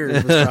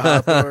 Cheers,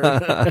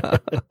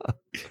 Mr.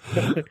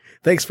 Hawthorne.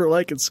 Thanks for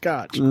liking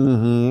Scotch.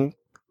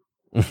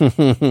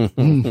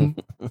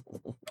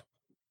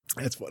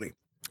 That's funny.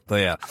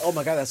 But yeah. Oh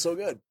my God, that's so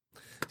good.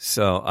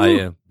 So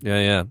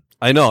yeah.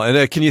 I know.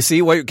 And can you see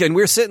and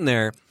we're sitting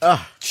there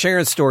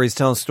sharing stories,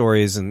 telling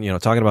stories, and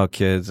talking about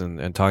kids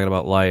and talking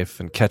about life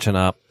and catching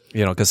up.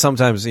 Because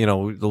sometimes we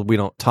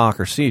don't talk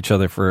or see each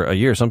other for a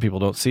year. Some people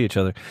don't see each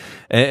other,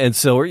 and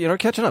so we're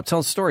catching up,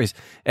 telling stories.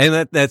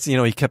 And that's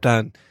he kept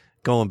on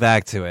going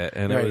back to it,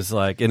 and it was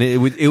like, and it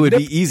would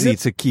be easy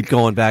to keep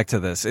going back to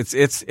this.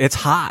 It's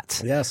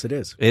hot. Yes, it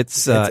is.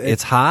 It's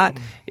hot.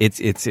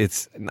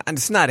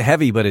 It's not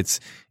heavy, but it's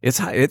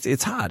hot.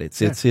 It's high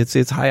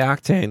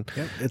octane.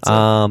 Yep,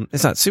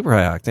 it's not super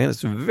high octane.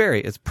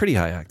 It's pretty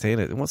high octane.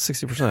 It wants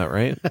 60%,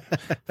 right?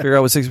 Figure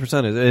out what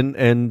 60% is,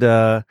 and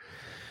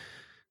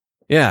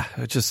yeah,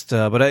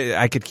 but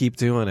I could keep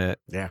doing it.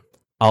 Yeah.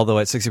 Although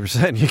at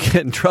 60%, you get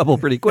in trouble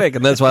pretty quick.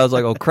 And that's why I was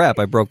like, oh, crap,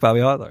 I broke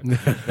Bobby Hawthorne.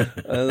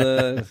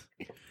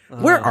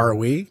 Where are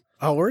we?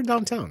 Oh, we're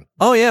downtown.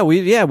 Oh, yeah.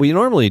 We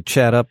normally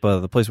chat up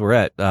the place we're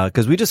at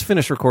because we just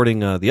finished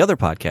recording the other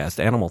podcast,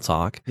 Animal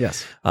Talk.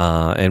 Yes.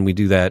 And we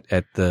do that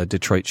at the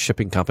Detroit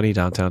Shipping Company,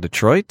 downtown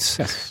Detroit.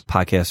 Yes.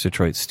 Podcast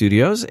Detroit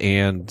Studios.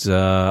 And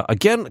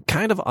again,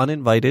 kind of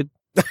uninvited.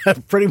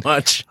 Pretty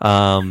much.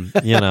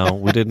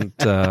 We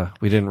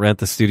didn't rent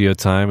the studio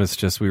time. It's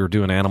just we were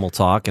doing Animal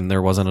Talk, and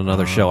there wasn't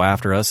another show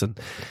after us, and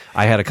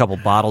I had a couple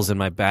bottles in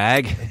my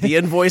bag. The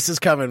invoice is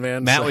coming,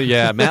 man. Matt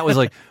was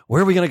like,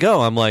 "Where are we gonna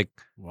go?" I'm like,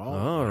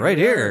 right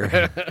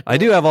here. I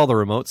do have all the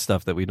remote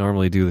stuff that we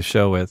normally do the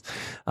show with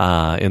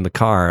in the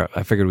car.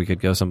 I figured we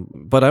could go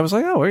but I was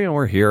like,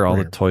 we're here. All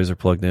the toys are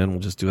plugged in. We'll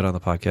just do it on the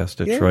podcast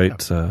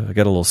Detroit. Yeah. I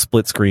got a little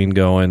split screen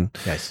going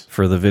nice.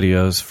 For the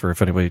videos for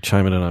if anybody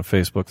chiming in on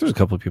Facebook. There's a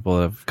couple of people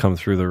that have come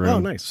through the room. Oh,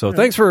 nice. So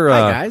thanks for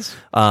Hi, guys.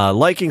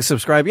 liking,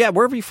 subscribe. Yeah,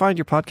 wherever you find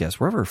your podcast,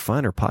 wherever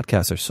finer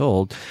podcasts are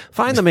sold,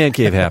 find the Man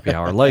Cave Happy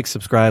Hour. Like,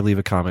 subscribe, leave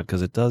a comment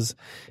because it does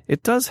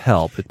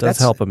help. It does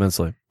help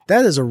immensely.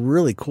 That is a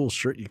really cool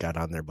shirt you got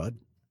on there, bud.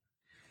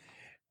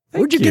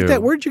 Where'd you get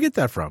that? Where'd you get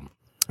that from?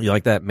 You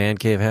like that Man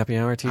Cave Happy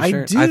Hour t-shirt?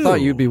 I do. I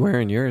thought you'd be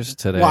wearing yours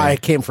today. Well, I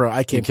came from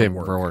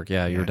work.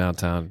 Yeah, you were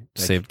downtown,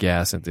 saved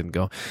gas and didn't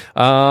go.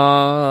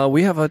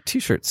 We have a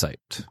t-shirt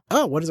site.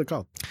 Oh, what is it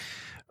called?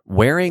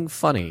 Wearing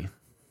Funny.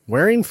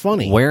 Wearing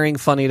Funny.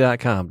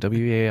 Wearingfunny.com.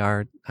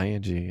 WARINGFUNNY.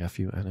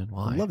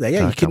 I love that.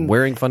 Yeah, you can.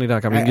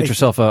 Wearingfunny.com. You can get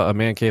yourself a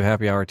Man Cave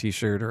Happy Hour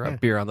t-shirt or a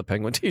Beer on the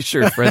Penguin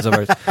t-shirt. Friends of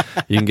ours.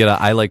 You can get a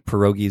I Like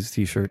Pierogies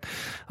t-shirt.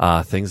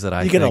 Things that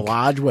I think. You get a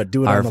Lodge, do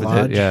it on the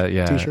Lodge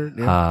t-shirt?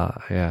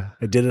 Yeah.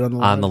 I did it on the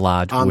Lodge. On the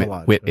Lodge. On the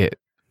Lodge. With it.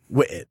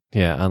 With it.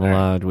 Yeah, on the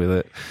Lodge with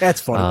it.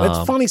 That's funny.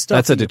 It's funny stuff.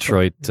 That's a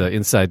Detroit,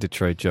 inside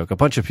Detroit joke. A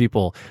bunch of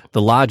people,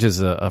 the Lodge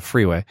is a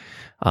freeway.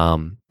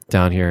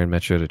 Down here in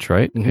Metro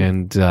Detroit,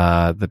 and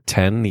the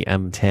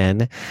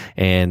M10,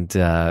 and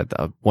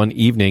one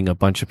evening, a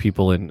bunch of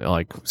people in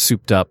like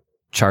souped up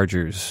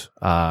Chargers.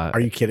 Are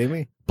you kidding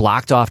me?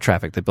 Blocked off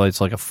traffic.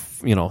 It's like a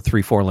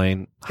 3-4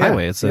 lane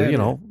highway. It's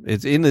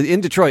it's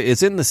in Detroit.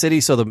 It's in the city,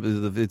 so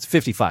it's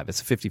 55.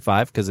 It's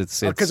 55 because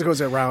it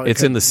goes around.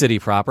 It's in the city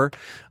proper.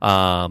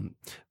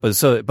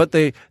 But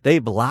they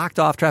blocked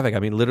off traffic. I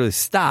mean, literally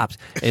stopped,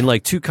 and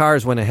like 2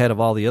 cars went ahead of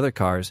all the other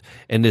cars,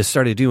 and just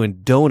started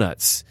doing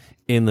donuts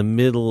in the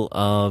middle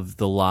of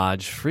the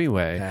Lodge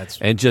Freeway,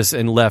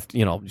 and left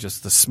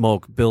just the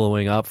smoke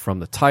billowing up from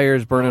the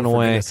tires burning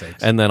away,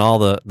 and then all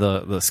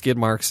the skid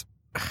marks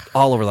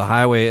all over the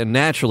highway, and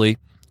naturally,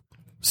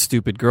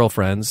 stupid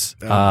girlfriends.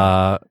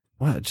 Not to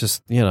be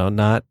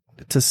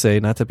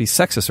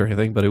sexist or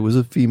anything, but it was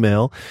a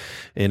female,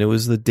 and it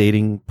was the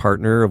dating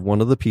partner of one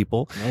of the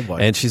people. Oh boy.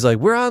 And she's like,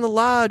 "We're on the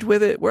Lodge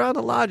with it. We're on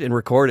the Lodge," and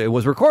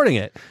was recording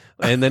it,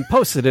 and then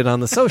posted it on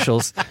the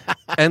socials,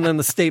 and then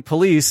the state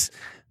police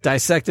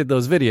dissected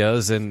those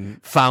videos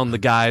and found the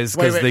guys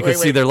because they could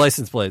see their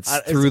license plates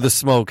through the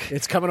smoke.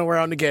 It's coming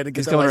around again.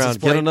 It's coming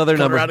around. Get another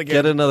number.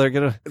 Get another.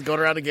 It's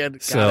going around again.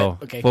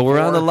 But we're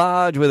on the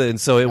Lodge with it,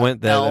 and so it went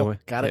that.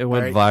 It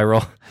went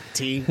viral.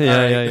 T.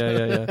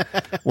 Yeah.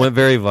 Went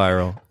very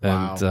viral.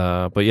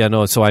 Wow.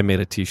 And so I made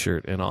a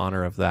T-shirt in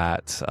honor of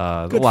that.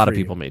 A lot of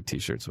people made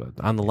T-shirts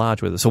on the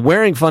Lodge with it. So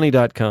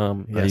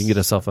wearingfunny.com, you can get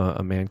yourself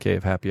a Man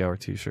Cave Happy Hour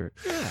T-shirt.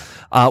 Yeah.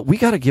 We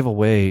got to give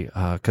away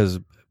because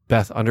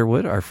Beth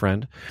Underwood, our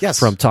friend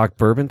from Talk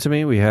Bourbon to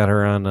Me. We had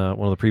her on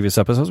one of the previous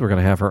episodes. We're going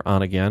to have her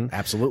on again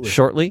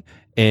shortly.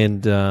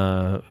 And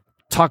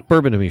Talk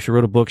Bourbon to Me. She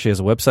wrote a book. She has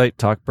a website,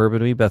 Talk Bourbon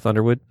to Me, Beth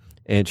Underwood.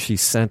 And she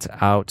sent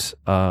out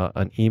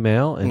an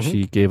email, and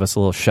she gave us a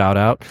little shout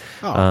out.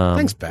 Oh,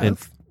 thanks, Beth. And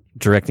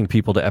directing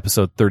people to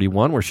episode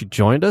 31, where she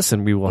joined us,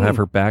 and we will have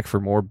her back for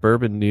more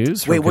bourbon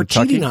news. Wait, we're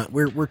Kentucky. cheating on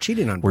we're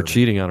cheating on bourbon. We're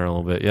cheating on her a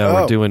little bit.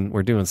 Yeah,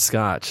 we're doing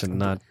Scotch and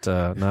not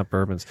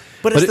bourbons.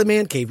 But it's the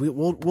Man Cave.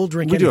 We'll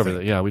drink. We do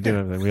everything. Yeah, we do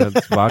everything. We have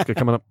vodka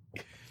coming up.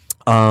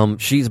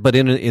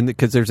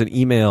 Because there's an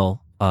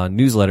email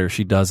newsletter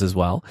she does as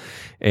well,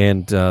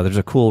 and there's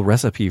a cool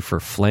recipe for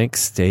flank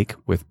steak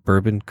with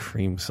bourbon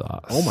cream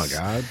sauce. Oh my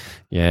god!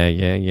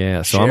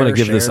 Yeah. So I'm gonna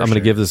give this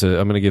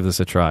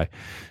a try.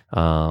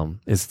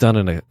 It's done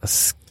in a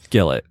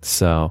skillet.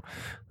 So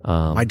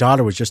my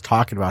daughter was just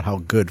talking about how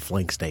good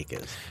flank steak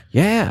is.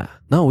 Yeah,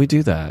 no, we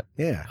do that.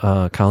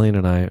 Yeah, Colleen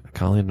and I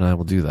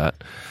will do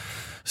that.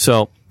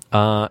 So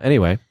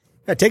anyway.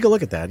 Yeah, take a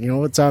look at that.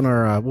 It's on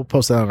our. We'll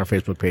post that on our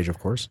Facebook page, of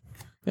course.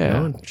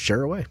 Yeah, and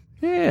share away.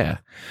 Yeah,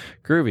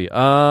 groovy.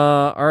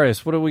 All right,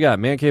 so what do we got?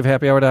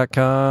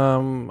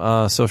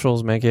 ManCaveHappyHour.com,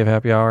 socials, Man Cave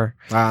Happy Hour.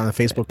 On the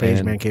Facebook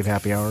page, Man Cave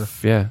Happy Hour.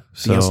 Yeah,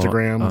 the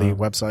Instagram, the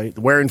website,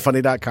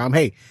 wearingfunny.com.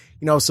 Hey,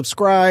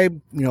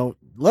 subscribe.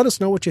 Let us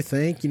know what you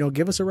think.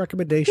 Give us a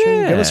recommendation.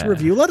 Yeah. Give us a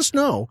review. Let us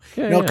know.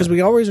 Because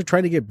we always are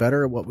trying to get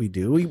better at what we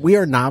do. We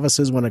are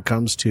novices when it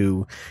comes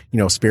to,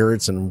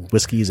 spirits and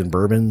whiskeys and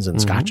bourbons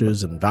and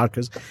scotches and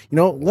vodkas.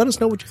 Let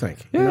us know what you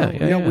think.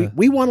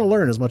 We want to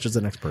learn as much as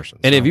the next person.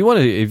 And if you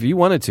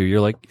wanted to,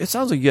 you're like, it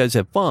sounds like you guys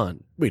have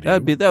fun. We do.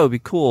 That would be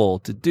cool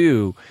to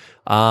do.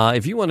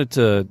 If you wanted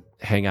to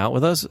hang out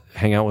with us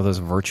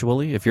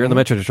virtually. If you're in the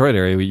Metro Detroit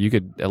area, you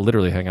could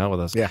literally hang out with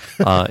us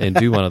and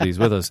do one of these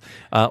with us.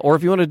 Or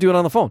if you want to do it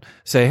on the phone,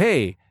 say,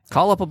 hey,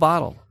 call up a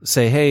bottle.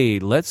 Say, hey,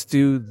 let's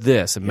do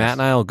this. And Matt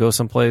and I will go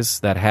someplace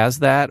that has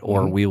that,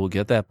 or we will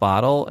get that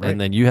bottle, and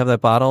then you have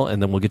that bottle,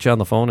 and then we'll get you on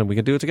the phone, and we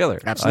can do it together.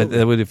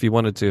 Absolutely. If you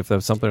wanted to, if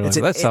there's something like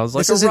that sounds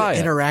like a riot. This is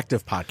an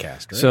interactive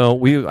podcast, right? So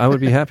I would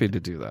be happy to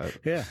do that.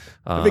 Yeah.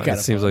 It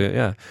seems like it,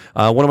 yeah.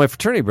 One of my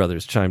fraternity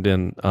brothers chimed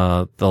in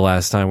the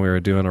last time we were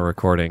doing a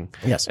recording.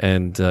 Yes.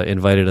 And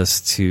invited us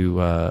to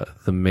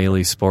the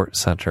Maley Sports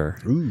Center,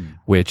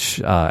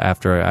 which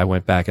after I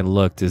went back and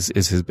looked is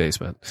his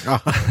basement.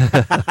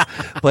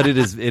 But it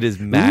is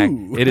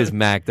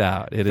macked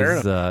out. It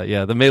is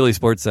the Maley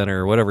Sports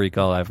Center or whatever you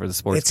call it for the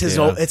sports.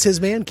 It's his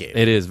man cave.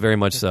 It is very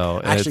much so.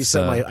 I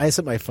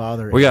sent my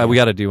father. We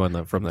got to do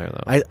one from there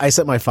though. I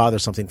sent my father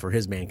something for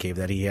his man cave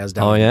that he has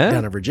down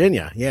in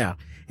Virginia. Yeah,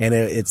 and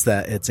it's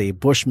a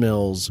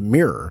Bushmills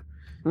mirror.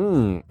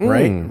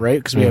 Right,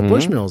 because we have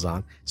Bushmills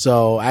on.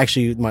 So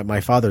actually, my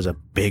father's a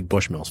big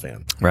Bushmills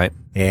fan, right?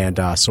 And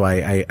so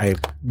I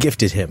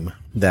gifted him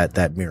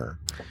that mirror.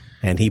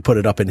 And he put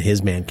it up in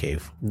his man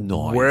cave.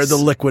 Nice. Where the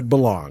liquid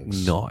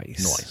belongs.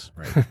 Nice.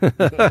 Right. All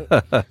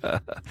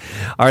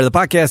right, the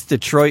Podcast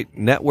Detroit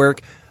Network.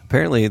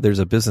 Apparently, there's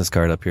a business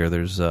card up here.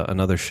 There's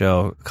another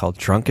show called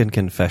Drunken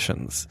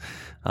Confessions.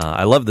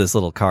 I love this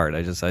little card.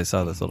 I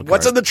saw this little card.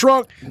 What's in the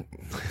trunk?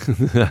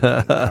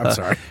 I'm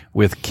sorry.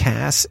 With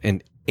Cass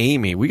and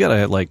Amy. We got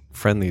to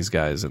friend these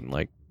guys and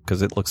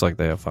because it looks like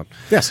they have fun.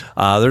 Yes.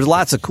 There's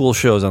lots of cool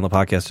shows on the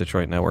Podcast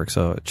Detroit Network,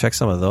 so check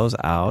some of those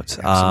out.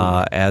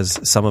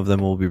 As some of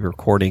them will be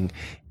recording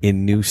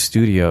in new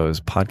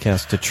studios,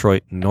 Podcast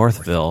Detroit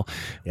Northville,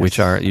 which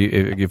are,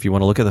 if you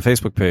want to look at the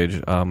Facebook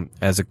page,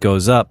 as it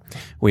goes up,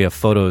 we have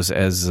photos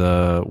as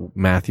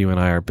Matthew and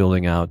I are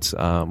building out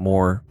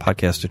more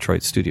Podcast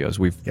Detroit studios.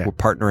 We're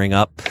partnering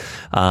up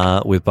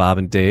with Bob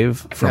and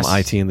Dave from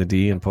IT and the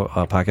D and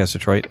Podcast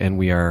Detroit, and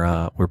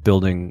we're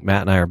building,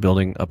 Matt and I are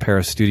building a pair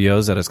of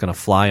studios that is going to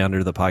fly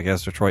under the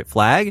Podcast Detroit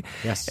flag,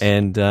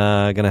 and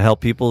going to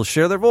help people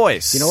share their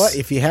voice. You know what?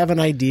 If you have an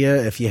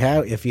idea, if you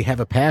have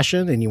a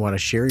passion and you want to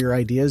share your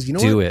ideas, you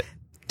know what?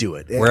 Do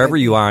it. Wherever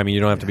you are. I mean,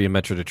 you don't have to be in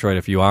Metro Detroit.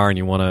 If you are and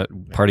you want to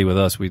party with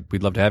us,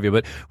 we'd love to have you.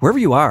 But wherever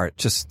you are,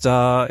 just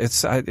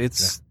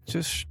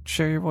just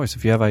share your voice.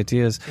 If you have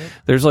ideas,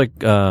 there's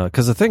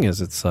because the thing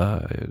is, it's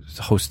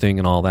hosting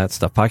and all that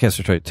stuff. Podcast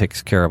Detroit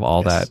takes care of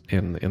all that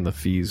in the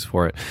fees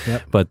for it.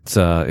 But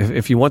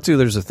if you want to,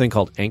 there's a thing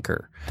called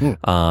Anchor.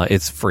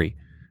 It's free.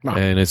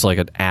 And it's like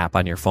an app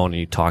on your phone, and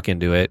you talk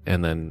into it,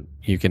 and then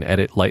you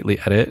can lightly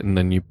edit, and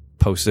then you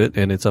post it,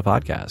 and it's a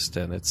podcast,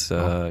 and it's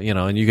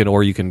and you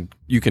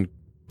can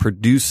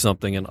produce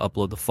something and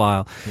upload the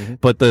file.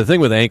 But the thing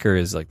with Anchor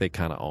is they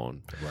kind of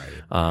own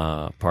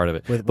part of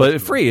it. But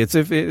it's free.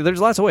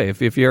 There's lots of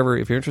ways. If you're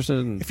interested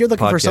in, if you're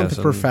looking for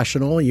something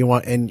professional, you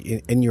want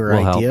in your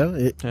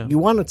idea, you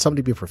want something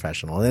to be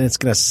professional, and it's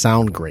going to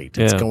sound great.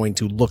 It's going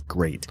to look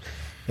great,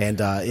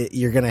 and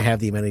you're going to have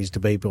the amenities to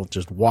be able to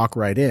just walk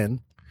right in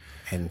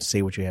and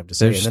say what you have to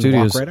say, and then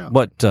studios, walk right out.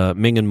 What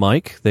Ming and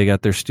Mike, they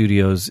got their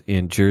studios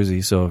in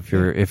Jersey. So if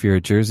you're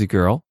a Jersey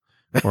girl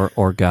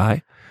or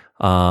guy,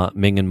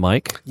 Ming and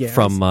Mike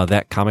from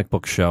that comic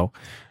book show,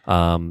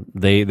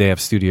 they have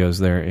studios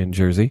there in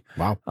Jersey.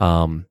 Wow.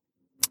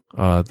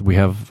 We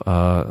have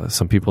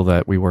some people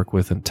that we work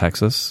with in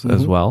Texas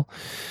as well,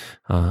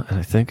 and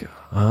I think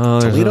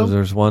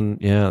there's one.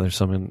 Yeah, there's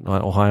some in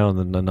Ohio, and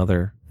then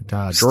another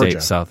Georgia.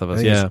 state south of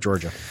us.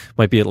 Georgia.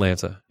 Might be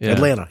Atlanta. Yeah.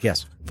 Atlanta.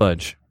 Yes.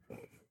 Fudge.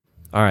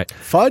 All right.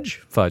 Fudge.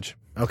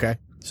 Okay.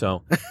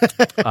 So,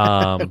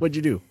 what'd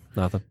you do?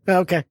 Nothing.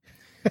 Okay.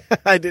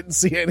 I didn't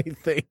see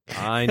anything.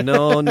 I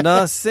know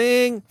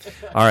nothing.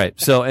 All right.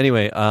 So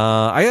anyway,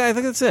 I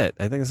think that's it.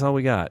 I think that's all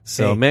we got.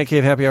 So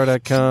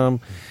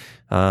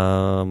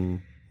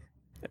mancavehappyhour.com.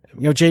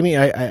 Jamie,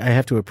 I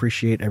have to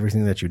appreciate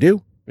everything that you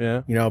do.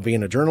 Yeah.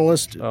 Being a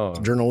journalist,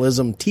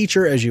 journalism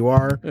teacher as you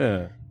are.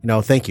 Yeah.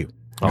 Thank you.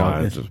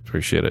 I just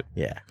appreciate it.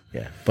 Yeah.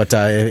 Yeah. But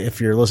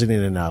if you're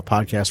listening in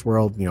podcast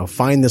world,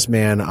 find this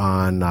man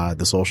on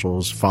the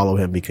socials, follow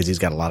him, because he's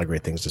got a lot of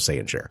great things to say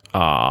and share.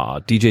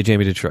 DJ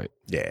Jamie Detroit.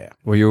 Yeah.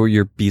 Well,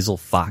 your Beazle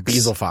Fox.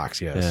 Beazle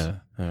Fox, yes. Yeah.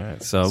 All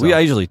right. So I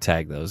usually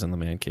tag those in the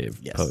Man Cave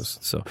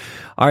post. So,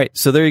 all right.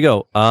 So there you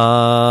go. Do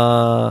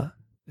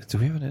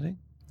we have an ending?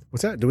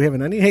 What's that? Do we have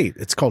an ending? Hey,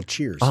 it's called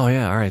Cheers. Oh,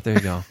 yeah. All right. There you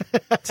go.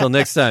 Till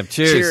next time.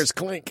 Cheers. Cheers,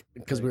 clink.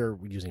 Because we're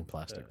using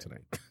plastic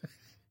tonight.